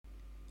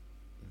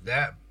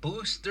That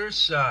booster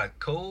shot,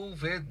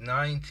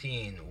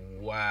 COVID-19.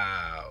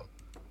 Wow.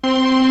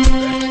 Let's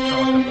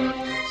talk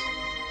about this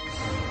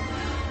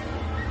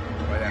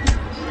right after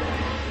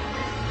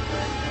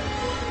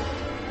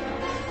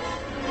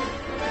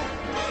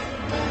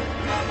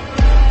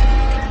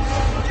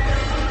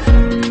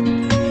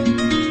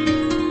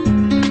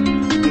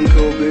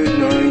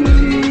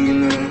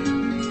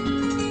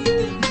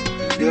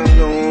COVID-19, you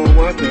know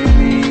what I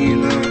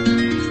mean.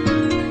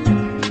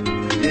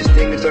 This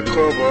thing is a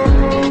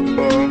cover-up.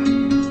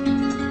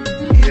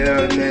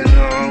 Yeah, they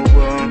know.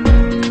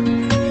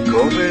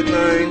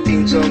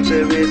 COVID-19, some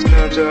say it's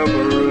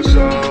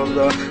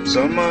controversial.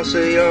 Some might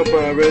say a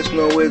virus,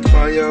 no, it's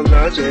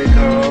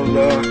biological.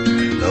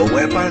 A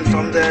weapon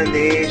from the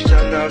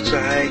nation of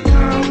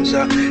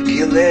China,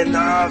 killing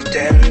off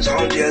tens,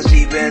 hundreds,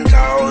 even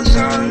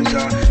thousands.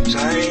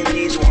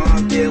 Chinese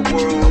want their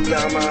world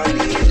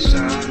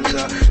domination.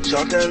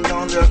 Shutting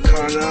down the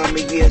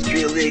economy, it's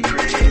really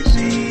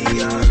crazy.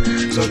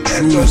 So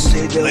let us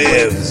say the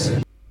lives.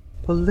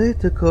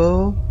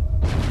 Political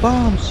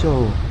Bomb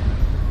Show,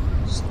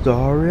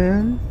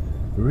 starring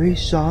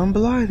Rashawn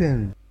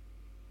Blyden.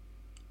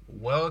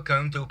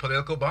 Welcome to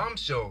Political Bomb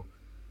Show.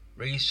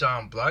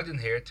 Rashawn Blyden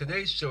here.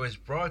 Today's show is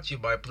brought to you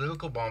by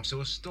Political Bomb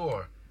Show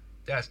Store.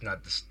 That's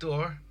not the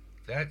store.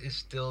 That is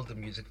still the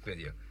music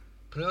video.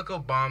 Political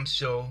Bomb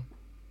Show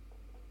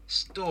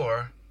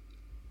Store.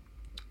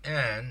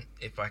 And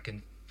if I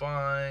can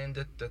find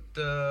it,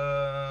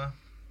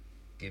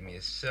 give me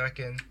a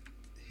second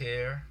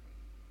here.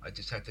 I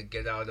just had to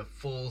get out of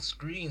full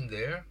screen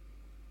there.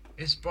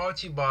 It's brought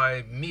to you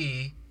by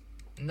me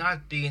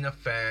not being a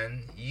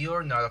fan.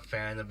 You're not a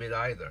fan of it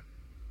either.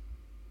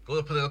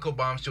 Go to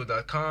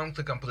politicalbombshow.com,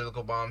 click on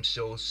Political Bomb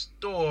Show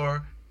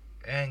Store,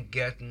 and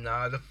get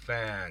not a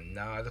fan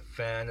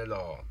at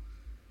all.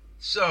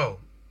 So,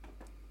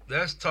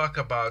 let's talk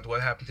about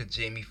what happened to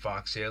Jamie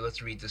Foxx here.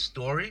 Let's read the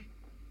story.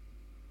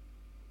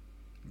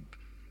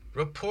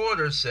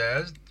 Reporter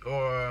says,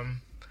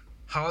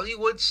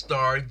 Hollywood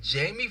star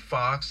Jamie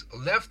Foxx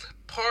left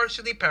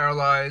partially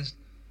paralyzed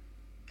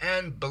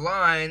and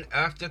blind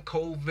after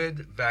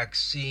COVID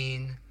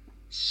vaccine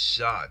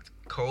shot.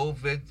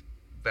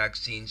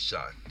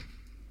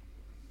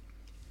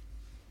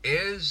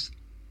 Is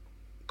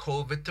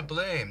COVID to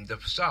blame, the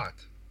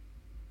shot?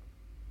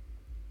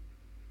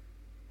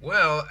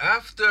 Well,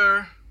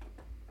 after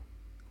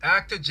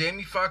actor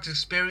Jamie Foxx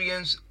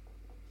experienced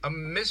a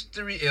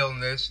mystery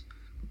illness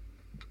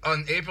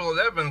on April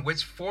 11,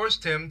 which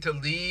forced him to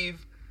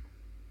leave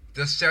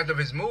the set of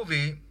his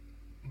movie,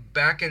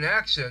 Back in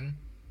Action,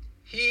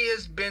 he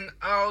has been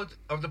out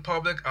of the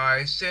public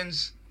eye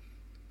since,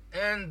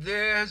 and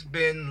there has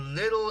been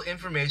little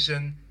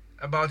information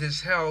about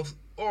his health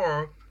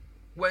or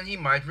when he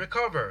might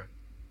recover.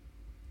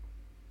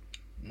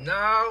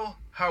 Now,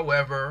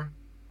 however,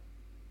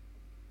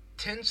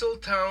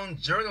 Tinseltown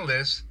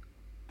journalist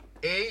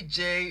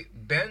A.J.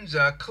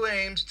 Benza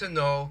claims to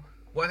know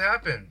what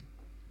happened.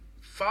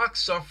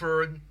 Foxx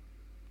suffered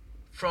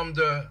from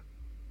the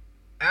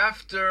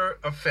after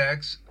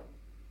effects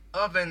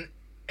of an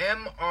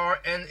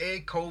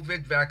mRNA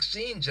COVID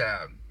vaccine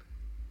jab.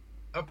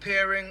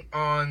 Appearing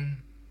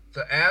on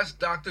the Ask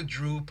Dr.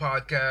 Drew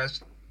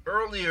podcast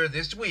earlier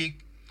this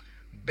week,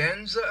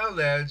 Benza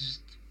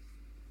alleged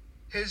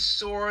his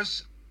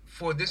source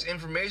for this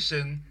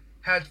information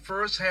had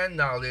first-hand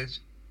knowledge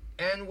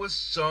and was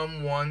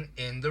someone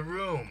in the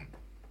room.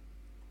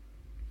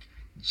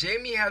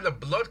 Jamie had a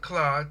blood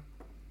clot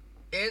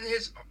in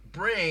his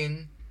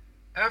brain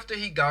after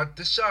he got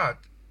the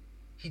shot.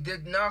 He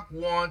did not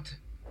want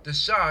the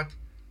shot,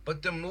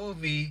 but the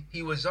movie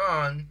he was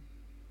on,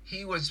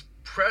 he was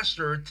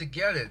pressured to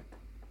get it.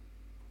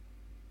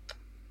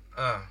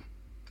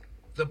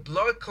 The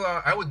blood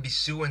clot, I would be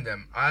suing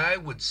them. I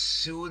would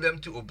sue them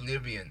to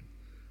oblivion.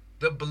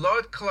 The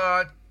blood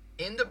clot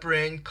in the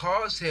brain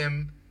caused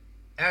him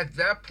at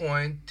that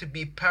point to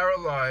be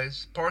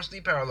paralyzed,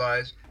 partially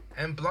paralyzed,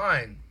 and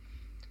blind.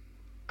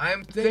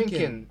 I'm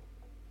thinking,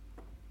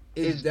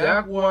 is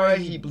that why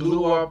he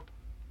blew up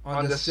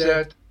on the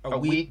set a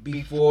week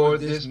before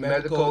this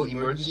medical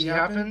emergency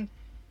happened?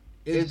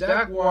 Is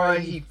that why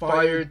he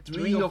fired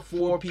 3 or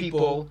 4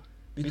 people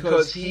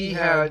because he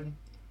had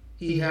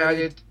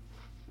it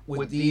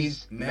with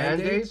these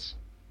mandates?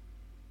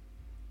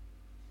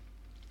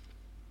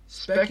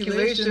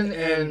 Speculation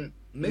and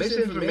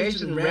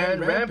misinformation ran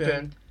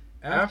rampant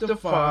after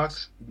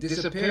Fox's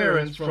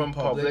disappearance from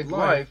public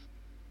life.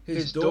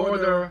 His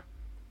daughter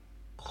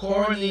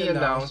Courtney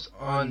announced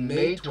on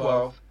May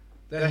 12th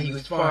that he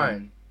was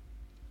fine.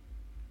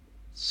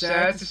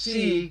 Sad to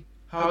see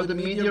how the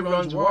media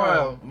runs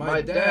wild.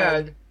 My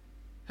dad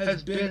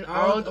has been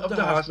out of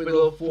the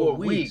hospital for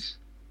weeks,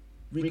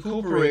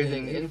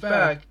 recuperating. In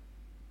fact,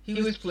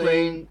 he was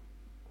playing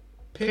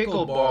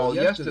pickleball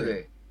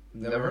yesterday.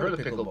 Never heard of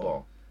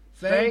pickleball.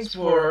 Thanks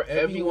for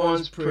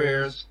everyone's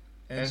prayers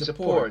and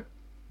support.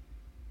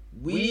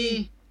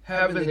 We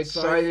have an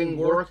exciting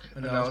work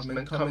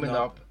announcement coming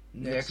up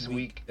next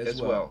week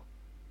as well.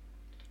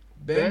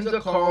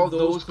 Benza called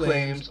those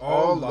claims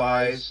all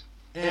lies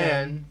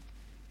and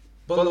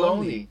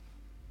baloney.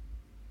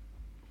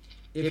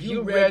 If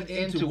you read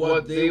into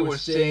what they were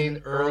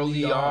saying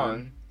early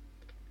on,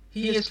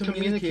 he is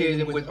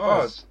communicating with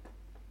us.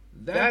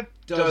 That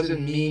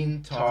doesn't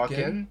mean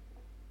talking.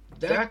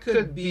 That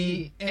could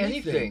be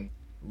anything.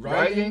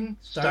 Writing,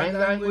 sign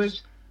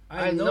language,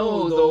 I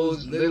know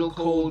those little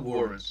code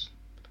words.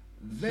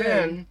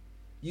 Then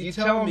you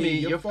tell me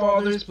your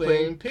father's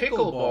playing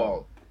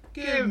pickleball.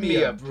 Give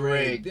me a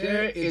break.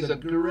 There is a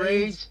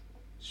great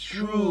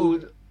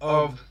shroud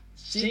of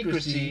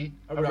secrecy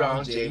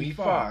around Jamie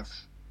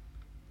Foxx.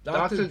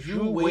 Dr.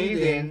 Drew weighed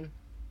in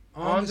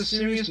on the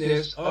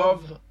seriousness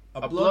of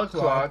a blood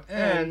clot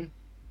and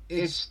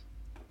its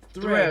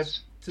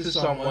threats to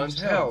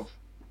someone's health.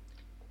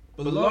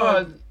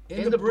 Blood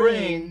in the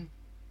brain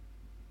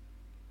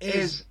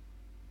is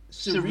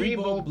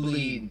cerebral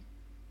bleed.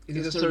 It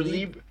is a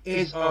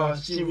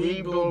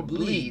cerebral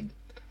bleed.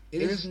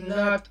 It is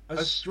not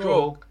a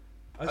stroke.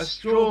 A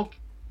stroke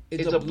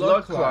is a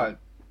blood clot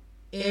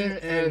in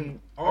an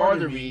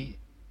artery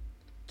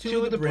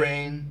to the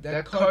brain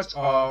that cuts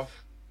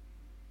off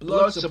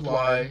blood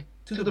supply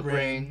to the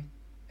brain,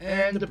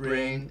 and the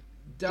brain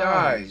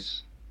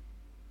dies.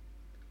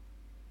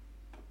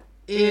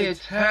 It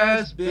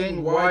has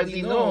been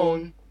widely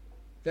known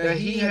that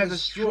he has a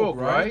stroke,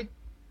 right?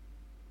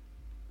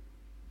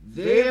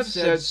 They have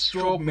said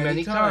stroke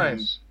many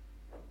times.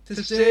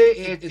 To say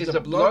it is a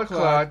blood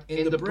clot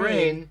in the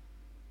brain,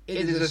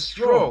 it is a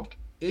stroke.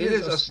 It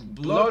is a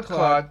blood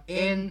clot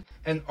in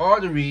an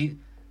artery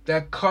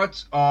that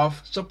cuts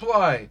off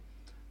supply.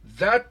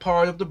 That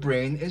part of the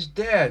brain is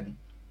dead.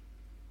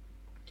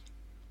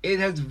 It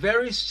has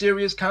very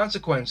serious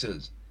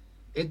consequences.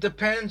 It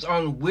depends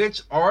on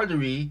which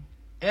artery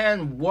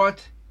and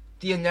what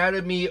the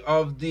anatomy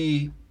of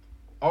the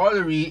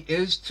artery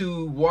is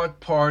to what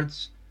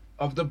parts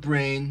of the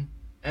brain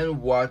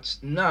and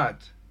what's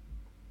not.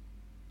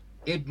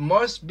 It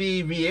must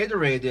be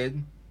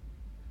reiterated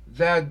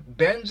that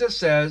Benza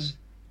says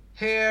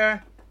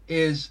hair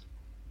is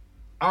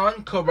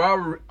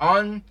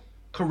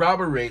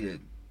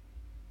uncorroborated.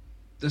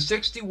 The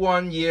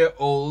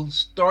 61-year-old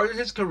started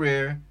his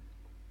career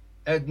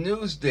at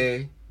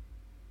Newsday,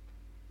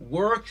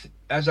 worked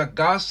as a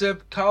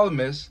gossip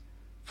columnist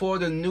for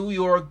the New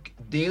York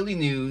Daily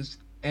News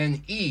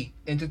and E!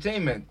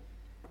 Entertainment,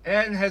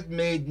 and has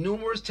made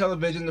numerous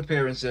television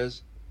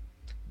appearances.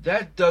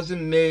 That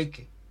doesn't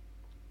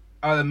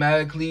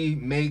automatically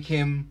make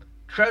him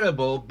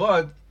credible,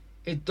 but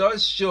it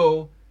does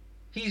show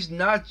he's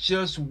not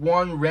just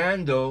one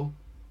rando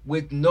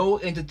with no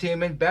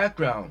entertainment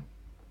background.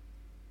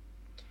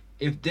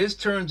 If this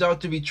turns out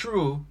to be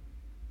true,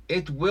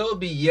 it will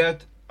be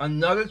yet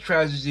another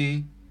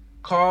tragedy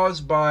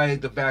caused by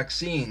the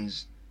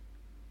vaccines.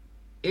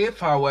 If,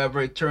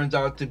 however, it turns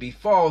out to be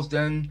false,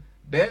 then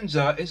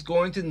Benza is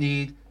going to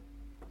need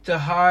to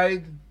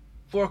hide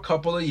for a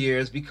couple of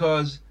years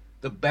because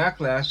the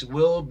backlash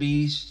will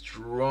be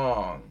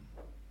strong.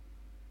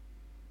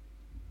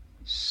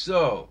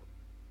 So,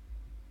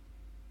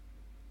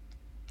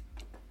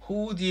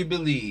 who do you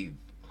believe?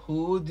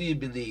 Who do you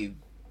believe?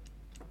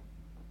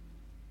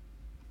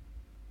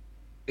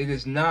 It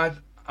is not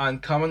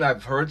uncommon.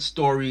 I've heard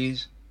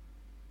stories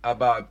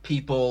about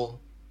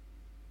people,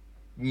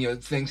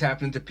 things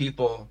happening to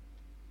people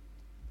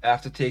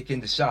after taking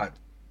the shot.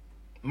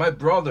 My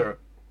brother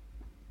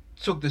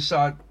took the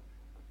shot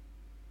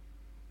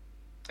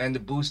and the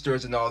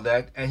boosters and all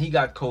that, and he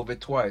got COVID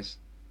twice.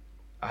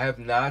 I have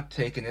not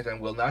taken it and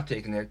will not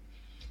take it,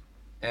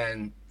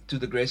 and to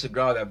the grace of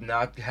God, I've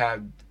not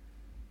had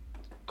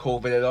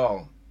COVID at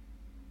all,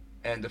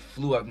 and the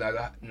flu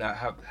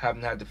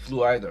haven't had the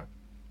flu either.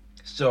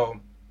 So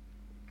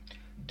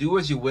do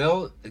as you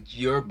will. It's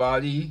your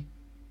body.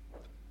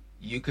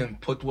 You can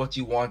put what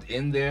you want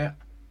in there.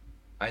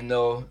 I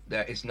know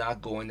that it's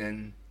not going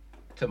in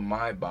to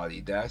my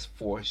body, that's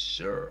for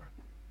sure.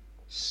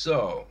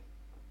 So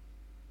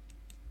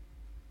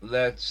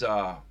let's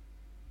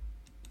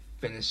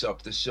finish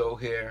up the show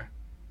here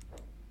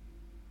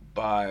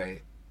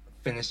by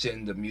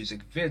finishing the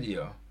music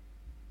video,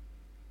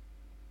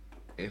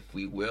 if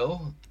we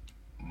will.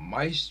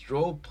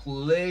 Maestro,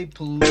 play.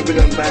 Maybe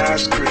the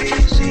mask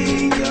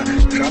crazy,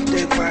 drop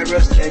the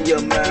virus in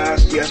your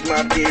mask, yes,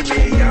 my baby,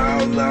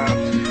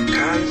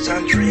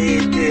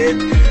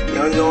 concentrated,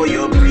 you know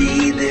you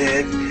breathe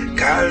it,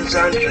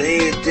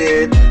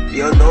 concentrated,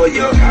 you know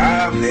you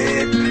have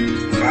it.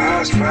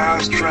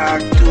 Fast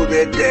track to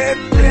the dead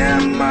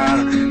them,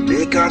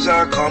 because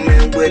I'm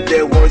coming with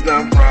the words,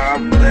 no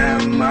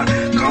problem.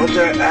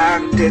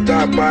 Counteracted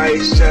by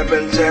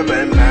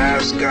 7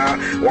 mask,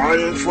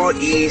 one for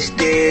each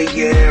day,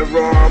 year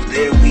of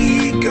the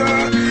week.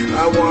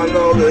 I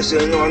wanna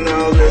listen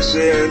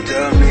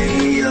to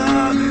me,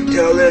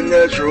 telling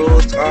the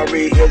truth,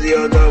 Ari is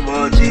your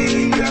double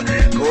G.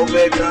 Go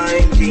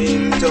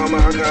COVID-19, some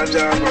are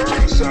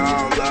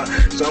controversial.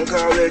 Some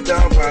call it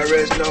a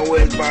virus, no,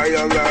 it's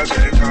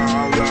biological.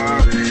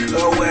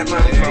 A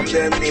weapon from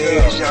the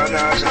nation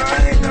of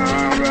China,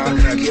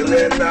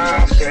 killing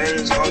off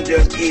tens,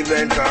 hundreds,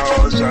 even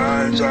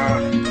thousands.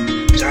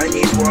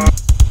 Chinese war.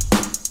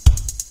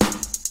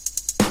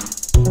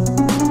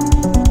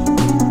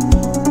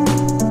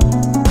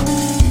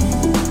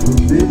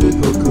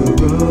 Political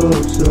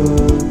corruption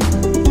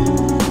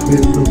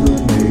within the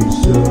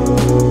nation.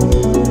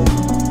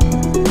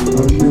 A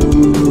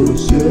new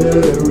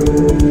sheriff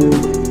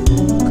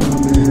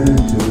coming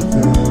to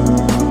town.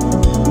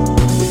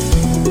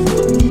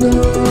 No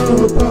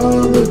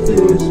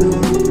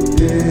politician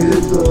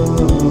is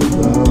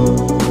allowed.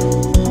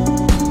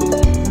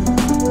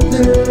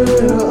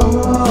 They're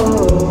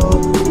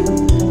all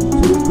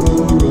too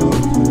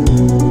corrupted.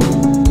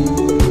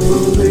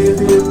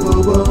 Political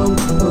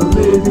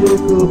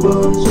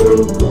bomb, so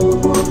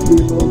come on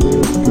people,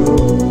 let's go.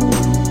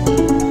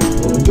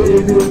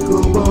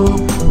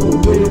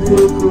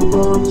 Political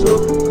bomb, so